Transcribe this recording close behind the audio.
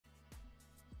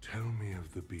Tell me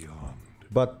of the beyond.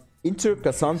 But into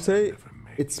Cassante,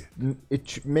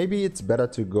 maybe it's better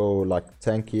to go like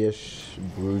tanky-ish,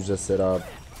 bruiser setup.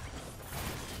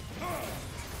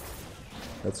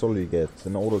 That's all you get,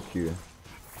 an auto Q.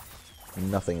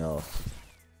 Nothing else.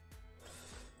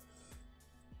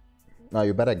 Now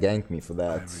you better gank me for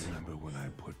that. I remember when I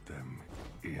put them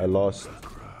in I lost the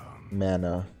ground.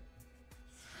 mana.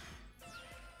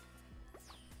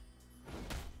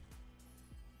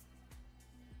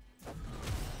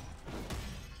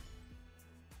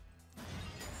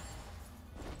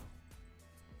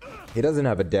 He doesn't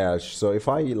have a dash, so if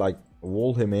I like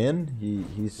wall him in,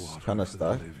 he's kind of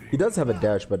stuck. He does have a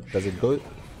dash, but does it go?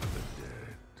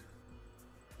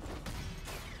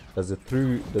 Does it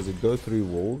go through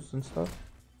walls and stuff?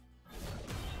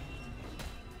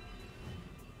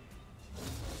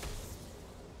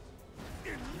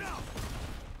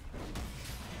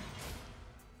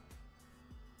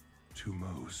 To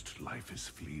most, life is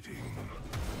fleeting.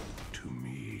 To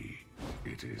me,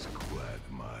 it is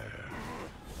quagmire.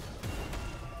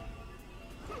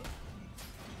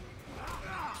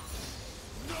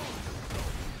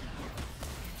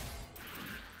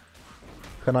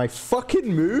 Can I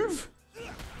fucking move?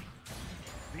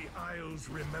 The Isles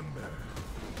remember.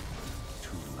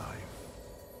 To life.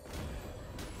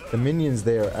 The minions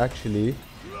there actually...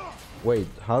 Wait,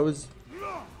 how is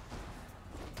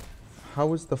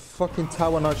the fucking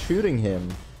tower not shooting him?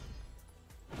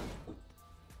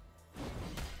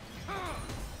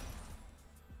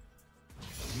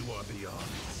 You are beyond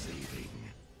saving.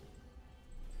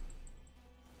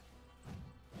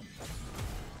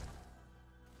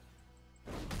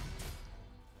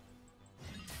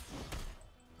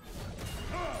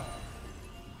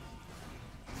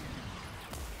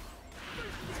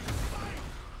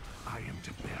 I am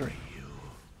to bury you.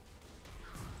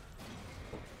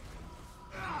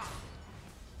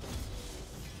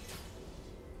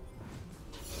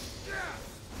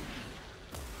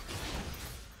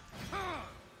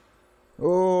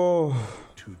 Oh,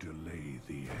 To delay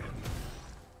the end.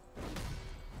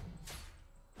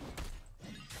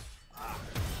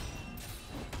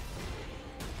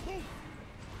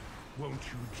 Won't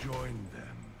you join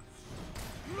them?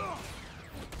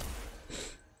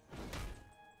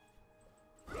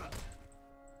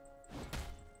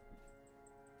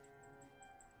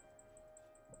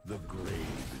 The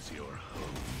grave is your home.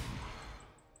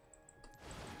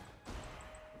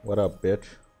 what up, bitch?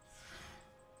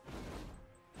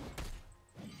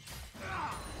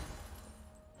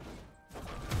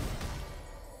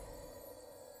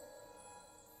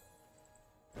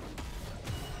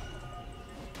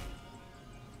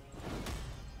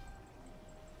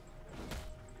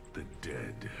 The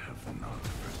dead have not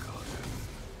forgotten.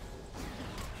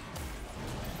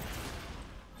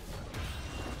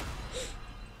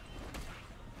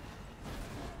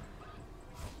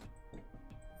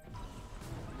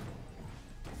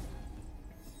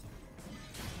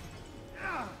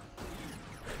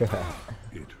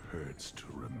 It hurts to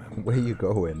remember. Where you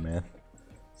going, man?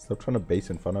 Stop trying to base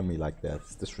in front of me like that.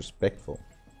 It's disrespectful.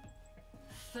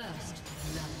 First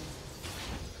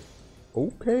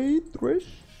blood. Okay, Thresh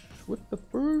with the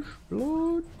first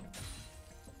blood.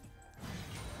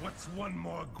 What's one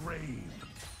more grave?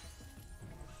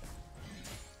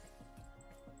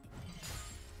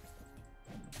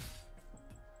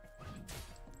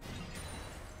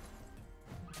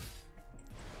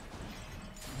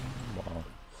 Wow.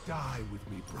 Die with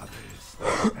me, brothers,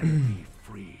 and be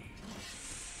free.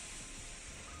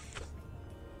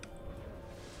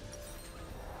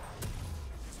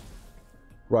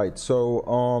 Right,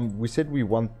 so we said we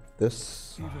want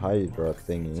this Hydra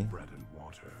thingy. Bread and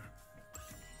water.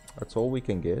 That's all we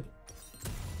can get.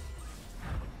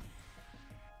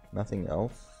 Nothing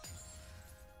else.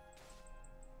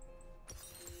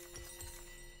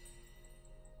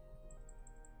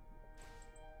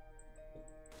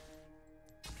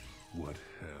 What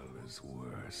hell is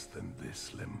worse than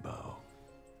this limbo?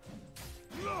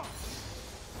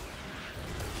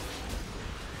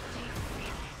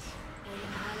 An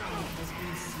ally has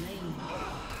been slain.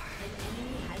 An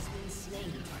enemy has been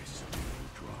slain. I still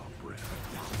draw breath.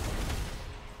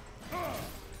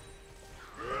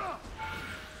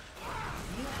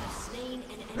 You have slain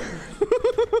an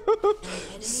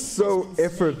enemy. So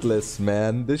effortless,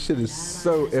 man. This shit is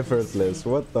so effortless.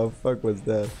 What the fuck was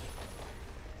that?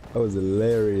 That was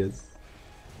hilarious.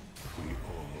 We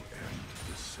all end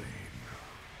the same.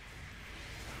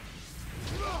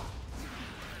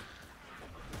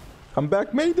 Come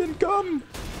back, maiden, come!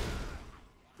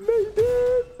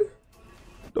 Maiden!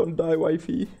 Don't die,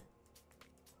 wifey.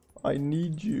 I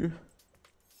need you.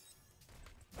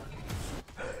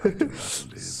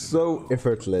 So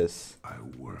effortless. I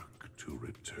work to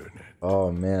return it.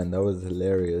 Oh man, that was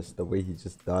hilarious. The way he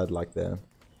just died like that.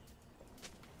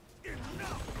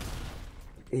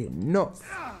 Enough.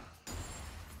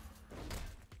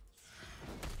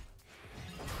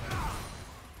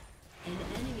 An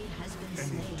enemy has been An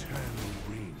slain. eternal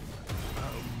ring.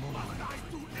 I'll mourn. I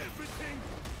do everything.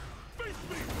 Face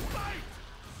me, fight.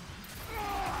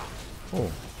 Oh.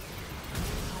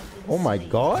 Oh my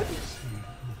god.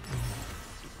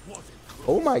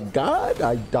 Oh my god,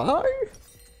 I die?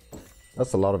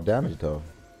 That's a lot of damage though.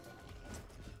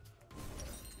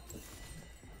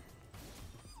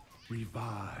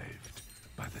 Revived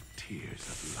by the tears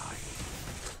of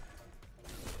life.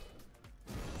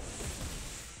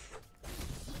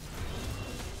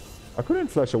 I couldn't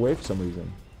flash away for some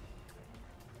reason.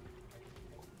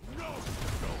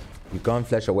 You can't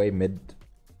flash away mid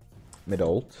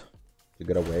ult to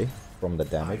get away from the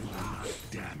damage.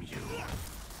 Damn you.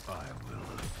 I will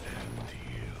end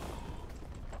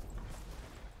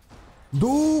you.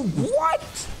 Dude,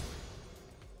 what?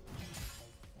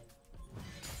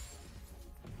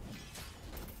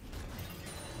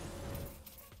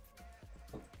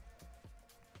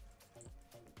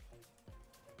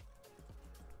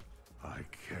 I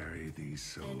carry these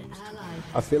souls An to ally I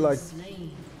has feel been like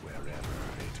slain. wherever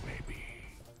it may be.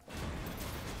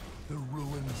 The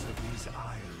ruins of these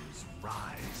isles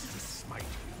rise to smite you.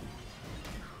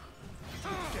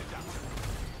 Get out.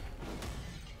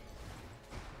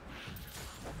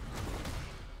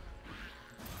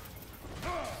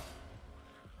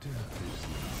 Death is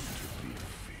not to be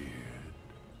feared.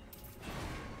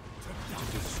 To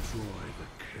destroy the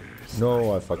curse. No,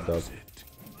 I fucked up. It.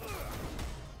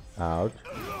 Out.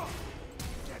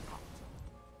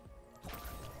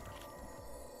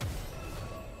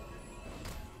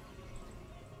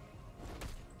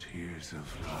 Tears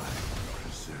of life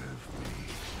preserve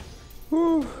me.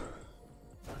 Whew.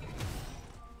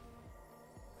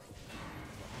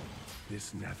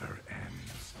 This never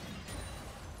ends.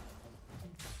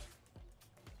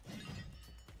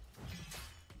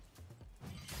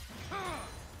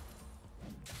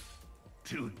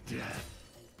 To death.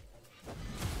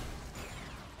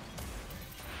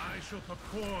 I shall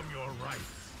perform your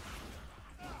rites.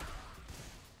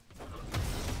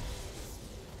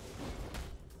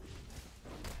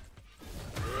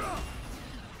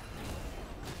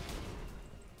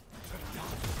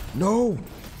 No.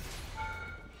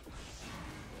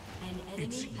 An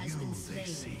enemy has been They slain.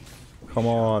 seek. Come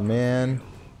on, man.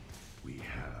 We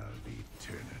have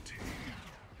eternity.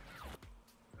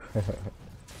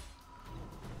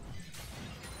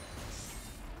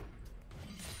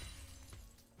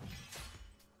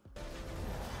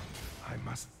 I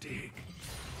must dig.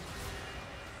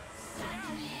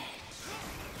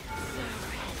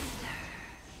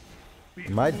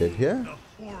 Might dead here? The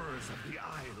horrors of the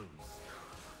isles.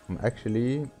 I'm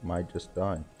actually might just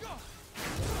die. You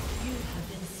have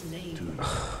been slain.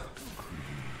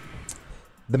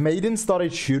 The maiden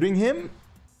started shooting him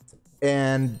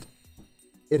and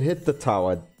it hit the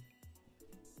tower.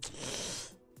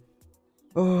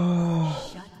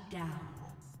 Oh. Shut down.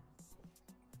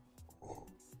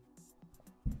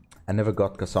 I never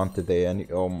got Kassan today and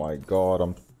oh my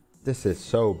god, this is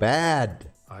so bad.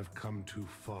 I've come too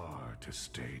far to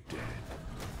stay dead.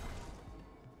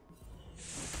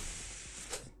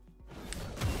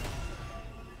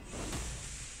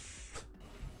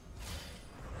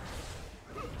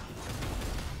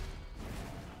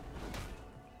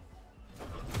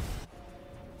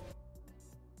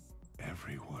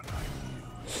 Everyone I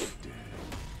knew is dead.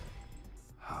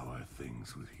 How are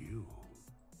things with you?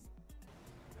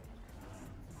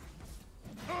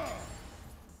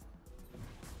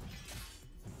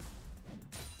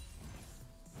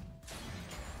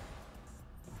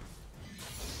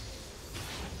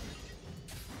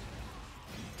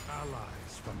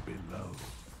 Allies from below.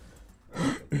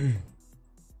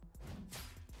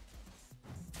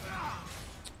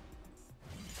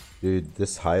 Dude,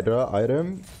 this Hydra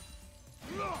item.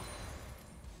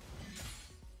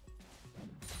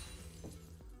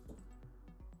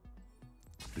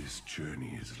 This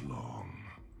journey is long,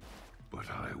 but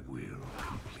I will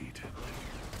complete it.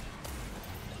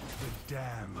 The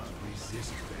damned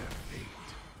resist their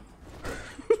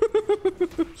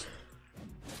fate.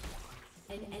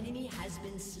 An enemy has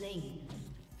been slain.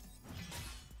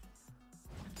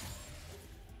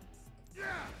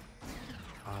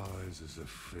 Ours is a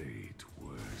fate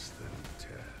worse than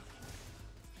death.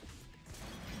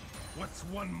 What's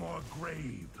one more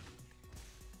grave?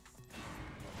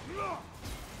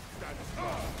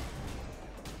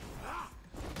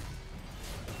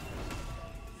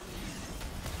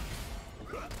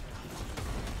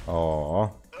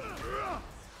 Oh.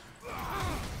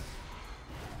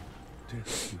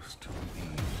 Death used to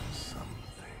mean something.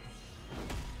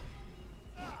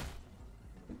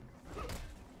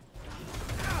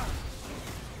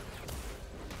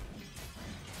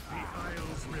 The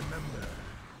Isles remember.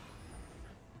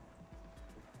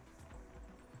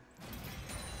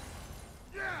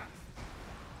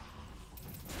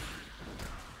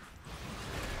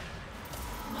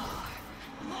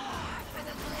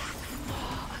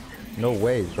 No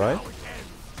ways, right?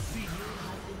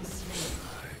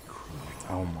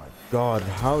 Oh my god,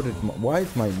 how did my, why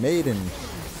is my maiden?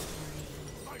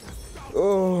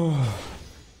 Oh.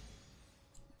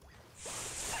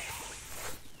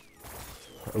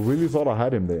 I really thought I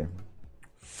had him there.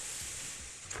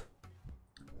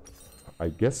 I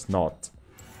guess not.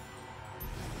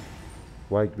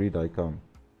 Why greed I come?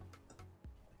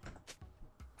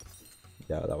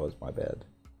 Yeah, that was my bad.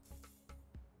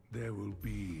 There will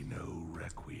be no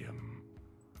requiem.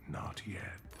 Not yet.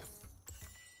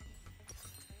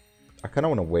 I kind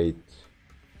of want to wait.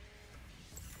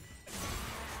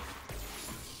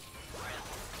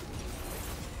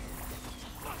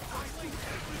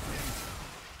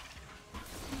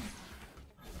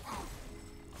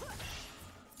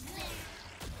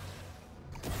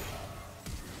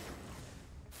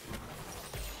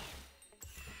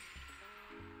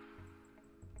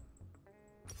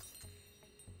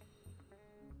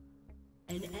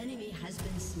 An enemy has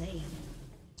been slain.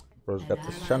 Bro's got the An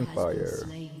ally has Sunfire. been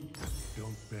slain.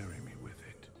 Don't bury me with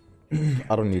it.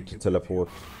 I don't need to teleport.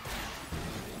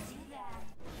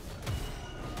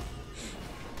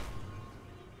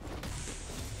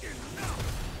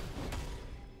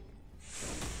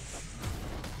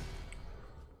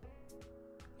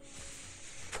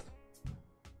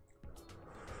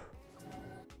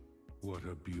 What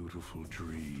a beautiful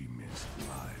dream is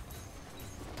life.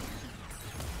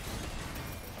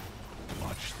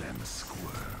 Watch them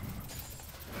squirm.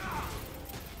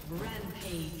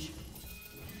 Rampage.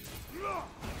 You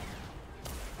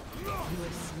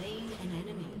have slain an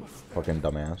enemy. Fucking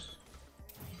dumbass.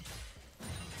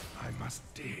 I must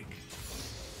dig.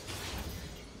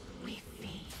 We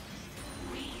feed.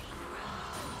 We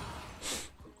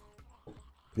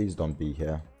Please don't be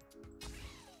here.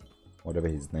 Whatever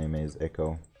his name is,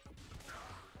 Ekko.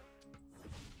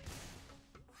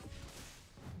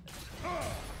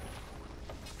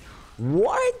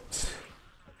 What?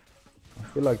 I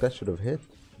feel like that should have hit.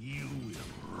 You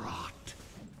will rot.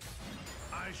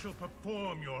 I shall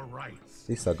perform your rites. At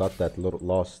least I got that little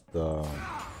last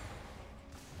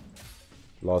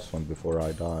one before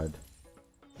I died.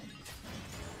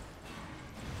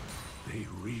 They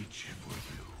reach for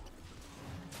you.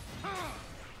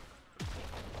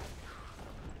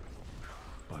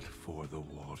 But for the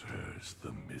waters,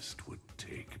 the mist would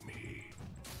take me.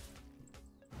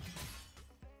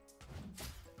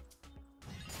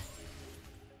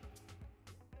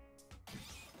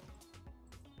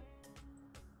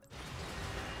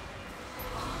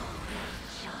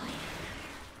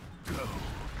 Go.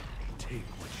 Take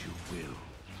what you will.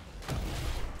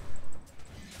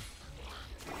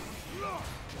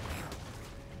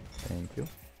 Thank you.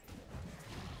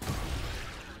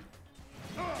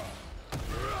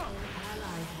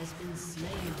 ally has been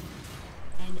slain.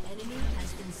 An enemy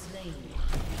has been slain.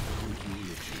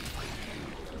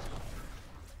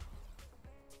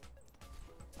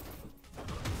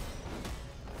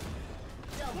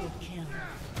 Double kill.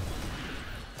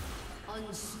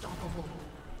 Unstoppable.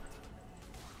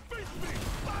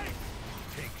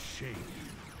 Take shape.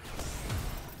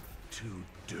 To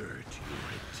dirt you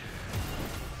return.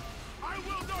 I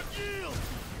will not yield!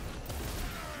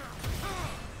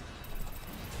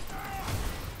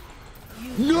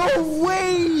 No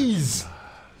ways!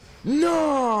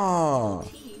 No!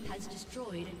 Team has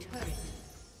destroyed a turret.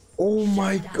 Oh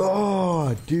my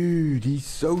god, dude, he's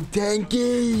so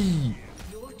tanky!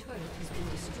 Your turret has been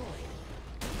destroyed.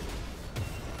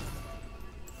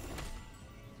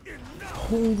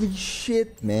 Holy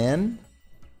shit, man.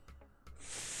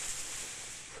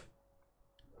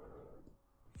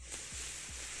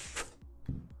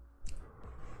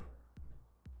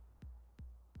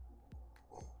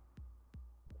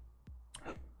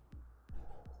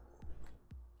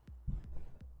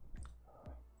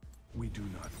 We do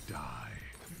not die,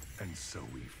 and so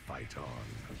we fight on.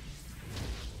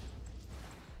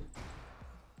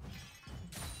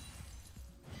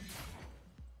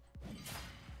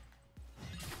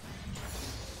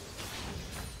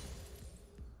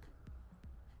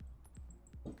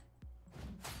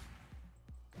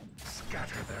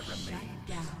 Scatter their Shut remains.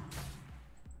 down.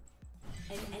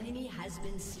 An enemy has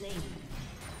been slain.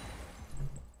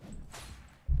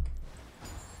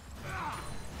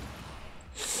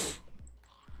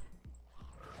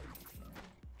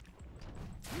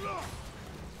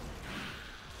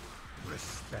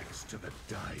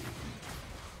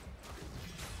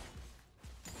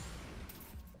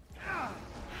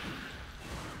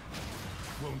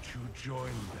 Won't you join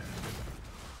them?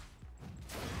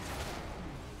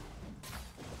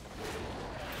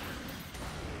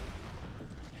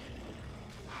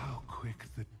 How quick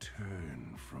the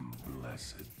turn from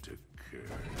blessed to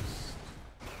cursed.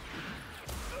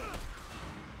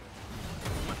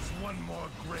 What's one more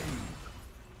grave?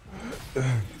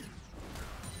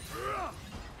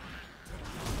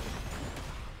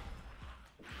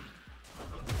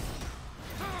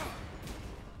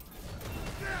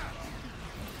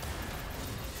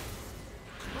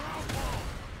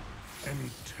 An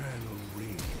eternal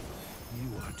ring. You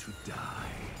are to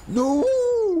die. No! An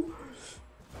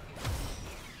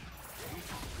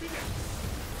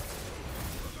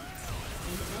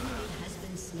enemy has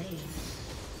been slain.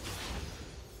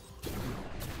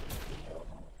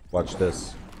 Watch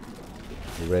this.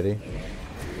 You ready?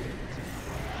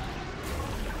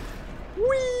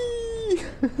 Whee!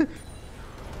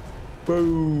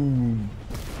 Boom!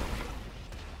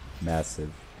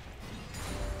 Massive.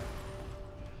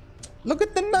 Look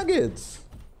at the nuggets!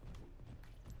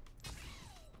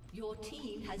 Your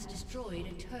team has destroyed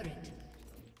a turret.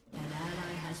 An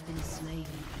ally has been slain.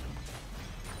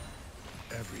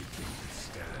 Everything that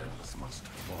stands must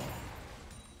fall.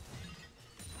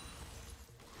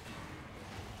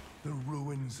 The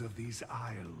ruins of these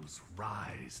isles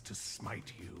rise to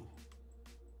smite you.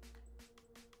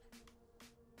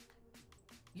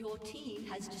 Your team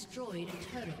has destroyed a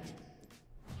turret.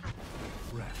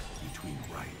 Breath between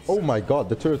rights. Oh my god,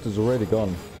 the turret is already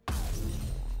gone.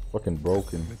 Fucking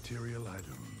broken. Material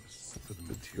items for the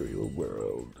Material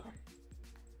world.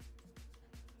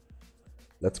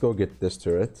 Let's go get this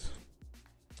turret.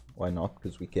 Why not?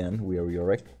 Because we can. We are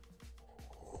Yorick.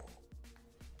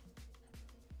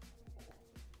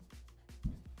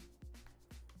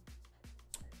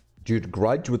 Dude,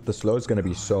 Grudge with the slow is gonna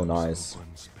be so nice.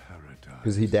 Once paradise.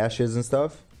 Because he dashes and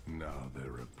stuff. Now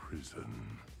they're a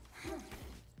prison.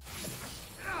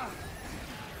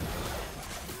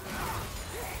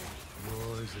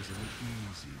 Yours is an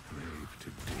easy grave to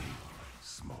dig,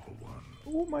 small one.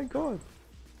 Oh my god.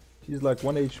 He's like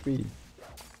 1 HP.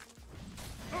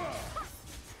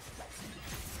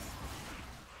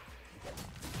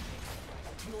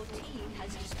 Your team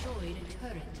has destroyed a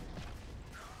turret.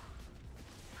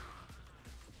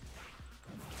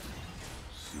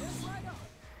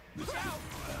 This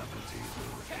depravity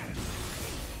will end.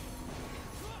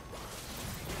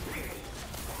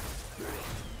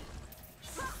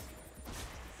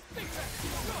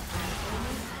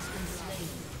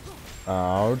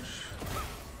 Ouch.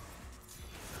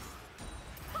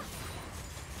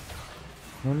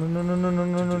 No, no, no, no, no, no,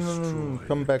 no, no, no, no.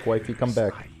 Come back, wifey, come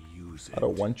back. I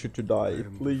don't want you to die,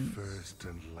 please. First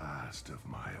and last of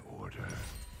my order.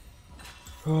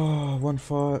 Oh,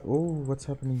 1-5. Oh, what's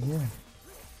happening here?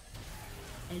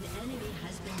 An enemy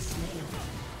has been slain.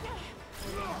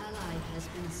 An ally has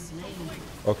been slain.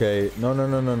 Okay, no, no,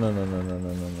 no, no, no, no, no, no,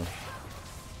 no, no, no.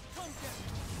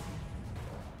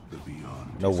 The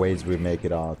beyond. No ways we make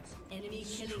it out. Enemy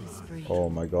killing spree. Oh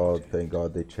my god, thank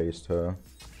god they chased her.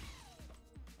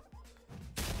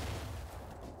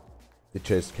 They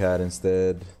chased Cat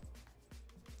instead.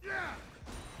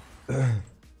 Enemy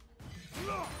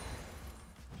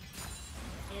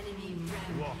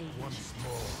Walk rampage. once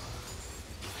more.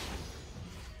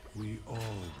 We all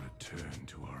return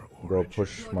to our Go origin.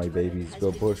 push Your my turret babies, has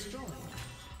go been push. destroyed.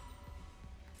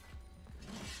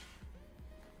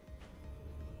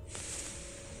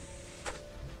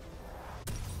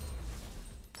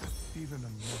 Even a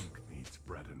monk needs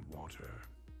bread and water.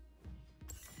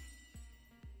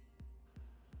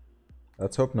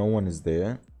 Let's hope no one is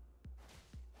there.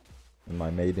 And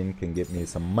my maiden can give me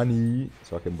some money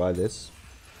so I can buy this.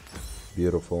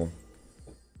 Beautiful.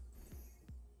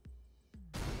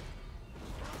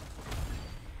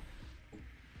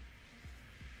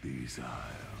 These isles,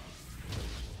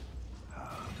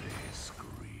 how they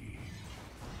scream.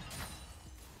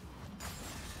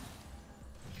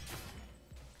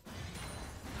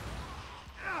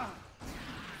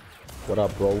 What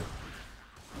up, bro?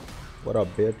 What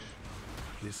up, bitch?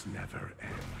 This never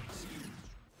ends.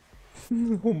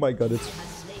 Oh my god, it's... Has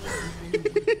slain an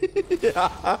enemy.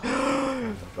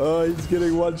 yeah. Oh, he's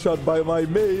getting one shot by my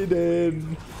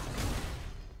maiden.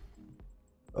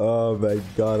 Oh my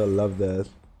god, I love that.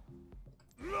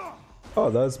 Oh,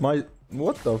 that's my...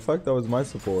 What the fuck? That was my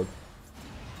support.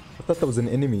 I thought that was an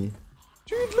enemy.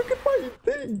 Dude, look at my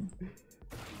thing.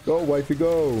 Go, wifey,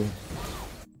 go.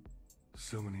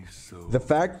 So many souls. The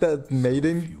fact that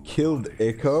Maiden killed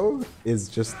Ekko is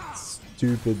just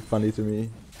stupid funny to me.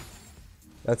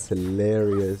 That's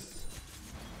hilarious.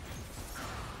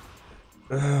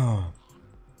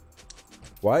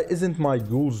 Why isn't my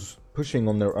ghouls pushing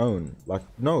on their own? Like,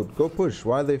 no, go push.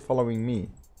 Why are they following me?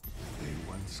 They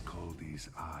once called these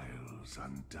isles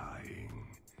undying,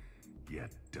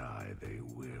 yet die they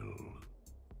will.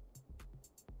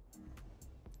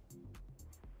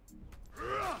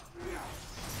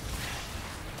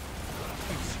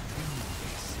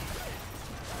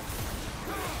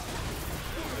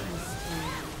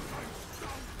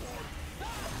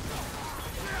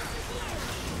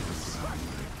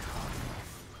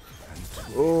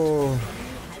 Oh,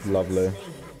 lovely.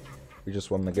 We just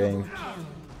won the game.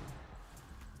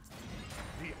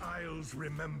 The isles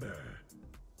remember.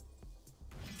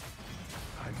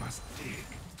 I must dig.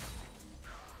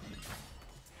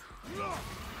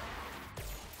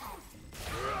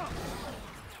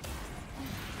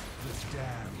 The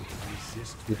damned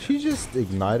resist. Did she just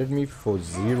ignited me for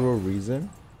zero reason?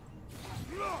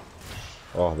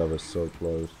 Oh, that was so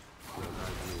close. Every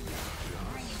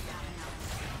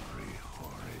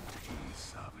horrid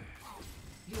piece of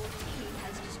it. Your team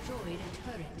has destroyed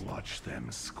a turret. Watch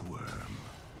them squirm.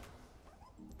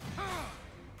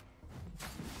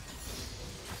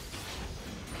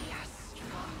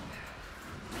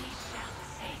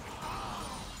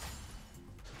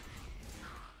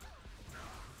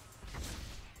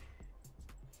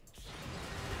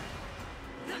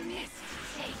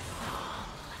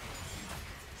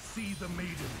 See the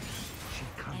maiden. She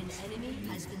An comes. enemy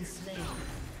has been slain.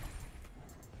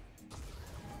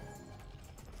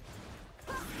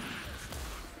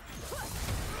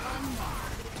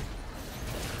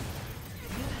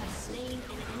 You have slain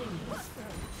an enemy.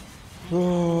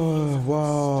 Oh,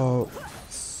 wow.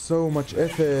 So much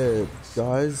effort,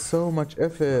 guys. So much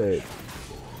effort.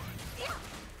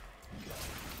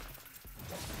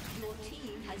 Your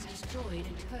team has destroyed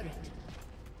a turret.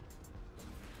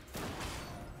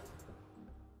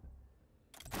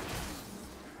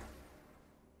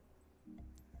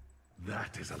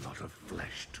 That is a lot of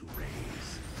flesh to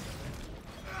raise.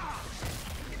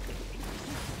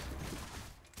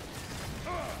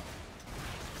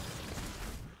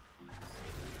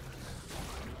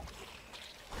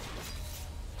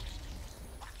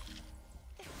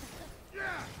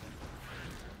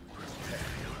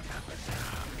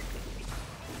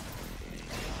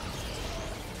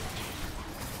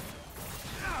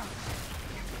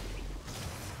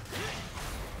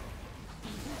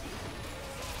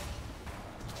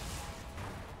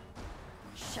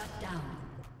 Shut down.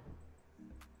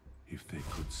 If they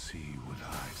could see what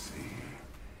I see,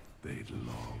 they'd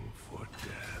long for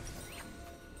death.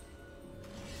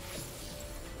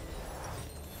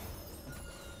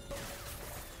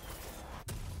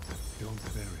 Don't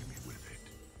bury me with it.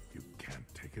 You can't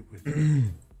take it with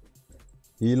you.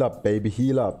 Heal up, baby.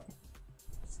 Heal up.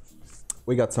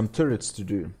 We got some turrets to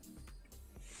do.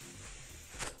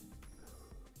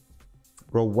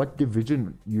 Bro, what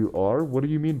division you are? What do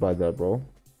you mean by that, bro?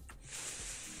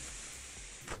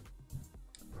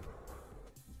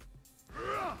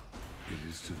 It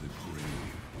is to the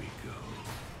grave we go.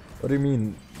 What do you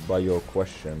mean by your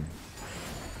question?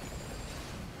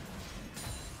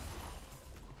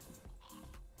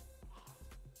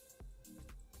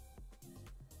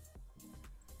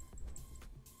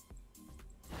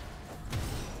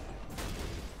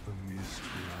 The mist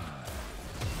rise,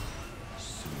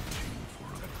 searching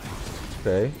for a place to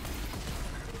Okay.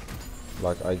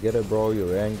 Like, I get it, bro.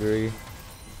 You're angry.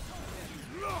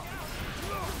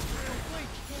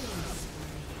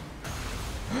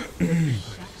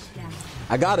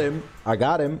 I got him. I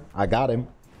got him. I got him.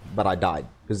 But I died.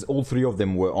 Because all three of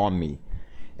them were on me.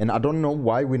 And I don't know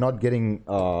why we're not getting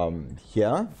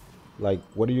here. Like,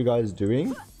 what are you guys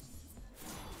doing?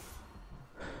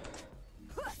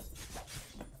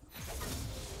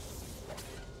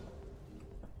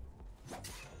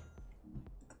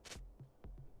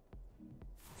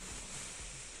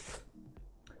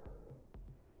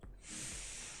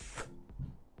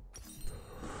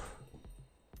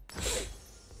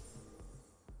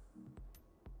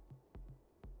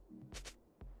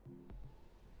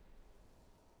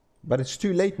 But it's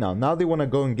too late now. Now they want to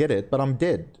go and get it, but I'm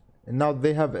dead. And now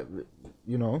they have,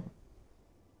 you know,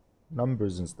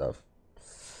 numbers and stuff.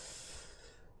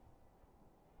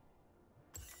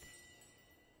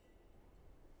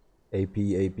 AP.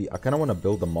 I kind of want to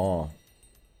build a maw.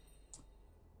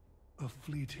 a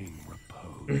fleeting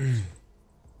repose.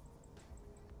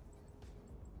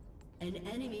 An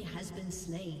enemy has been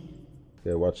slain.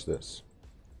 Okay, watch this.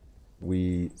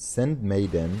 We send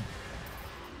Maiden.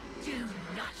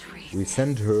 We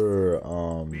send her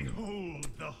Behold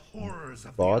the horrors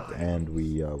of bot, the and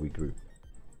we group.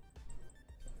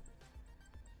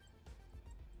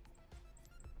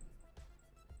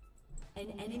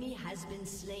 enemy has been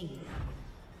slain.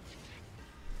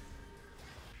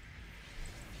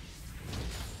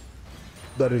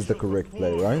 That is the correct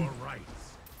play, right?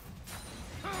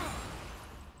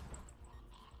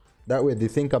 That way they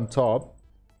think I'm top,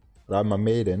 but I'm a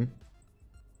maiden,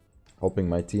 helping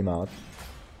my team out.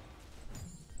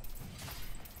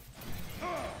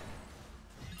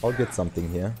 I'll get something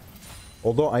here.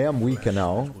 Although I am weaker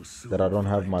now that I don't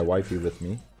have my wifey with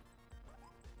me.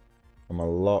 I'm a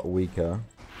lot weaker.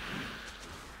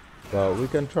 But we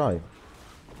can try.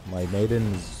 My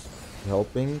maiden's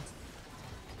helping.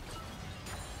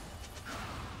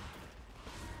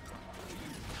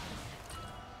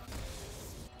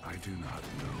 I do not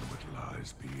know what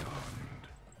lies beyond,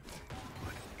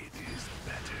 but it is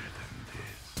better than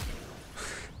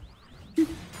this.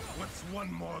 What's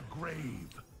one more grave?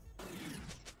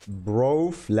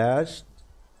 Bro flashed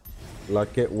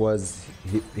like it was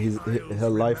her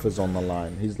life was on the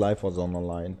line. His life was on the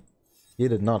line. He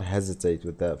did not hesitate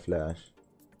with that flash.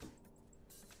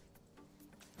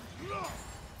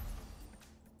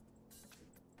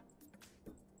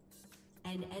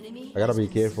 An enemy I gotta has be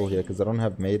been careful slain. here because I don't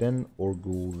have maiden or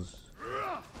ghouls.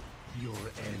 Your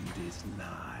end is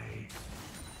nigh.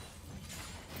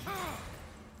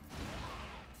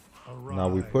 Now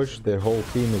we push, their whole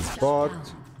team is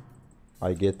bot.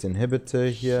 I get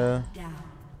inhibitor here. Down.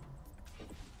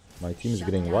 My team is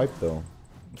getting wiped though.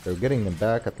 They're getting them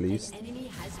back at least. An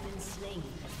enemy has been slain.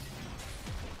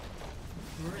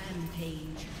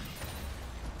 Rampage.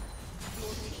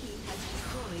 Your team has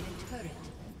destroyed a turret.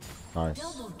 Nice.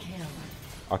 Double kill.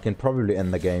 I can probably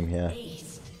end the game here.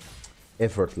 Ace.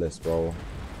 Effortless, bro.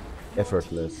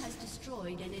 Effortless. Team has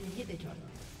destroyed an inhibitor.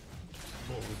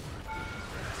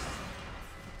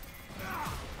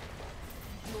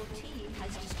 Your team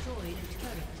has destroyed a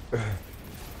turret.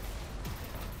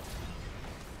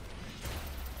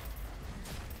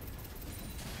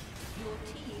 Your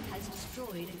team has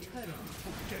destroyed a turret.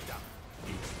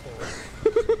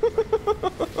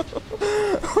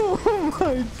 Oh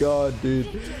my god,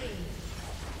 dude.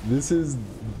 This is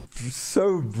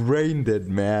so brain dead,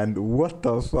 man. What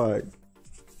the fuck?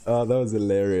 Oh, that was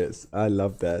hilarious. I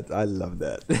love that. I love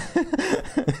that.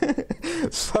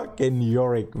 Fucking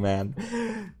Yorick, man.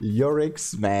 Yorick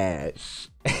smash.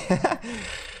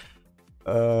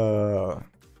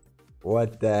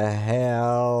 What the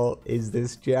hell is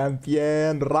this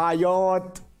champion?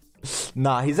 Riot.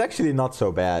 Nah, he's actually not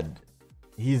so bad.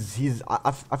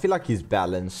 I feel like he's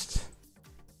balanced.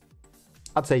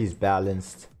 I'd say he's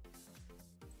balanced.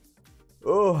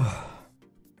 Oh.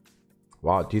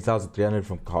 Wow, 2,300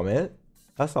 from Comet.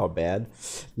 That's not bad.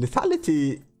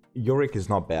 Lethality, Yorick is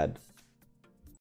not bad.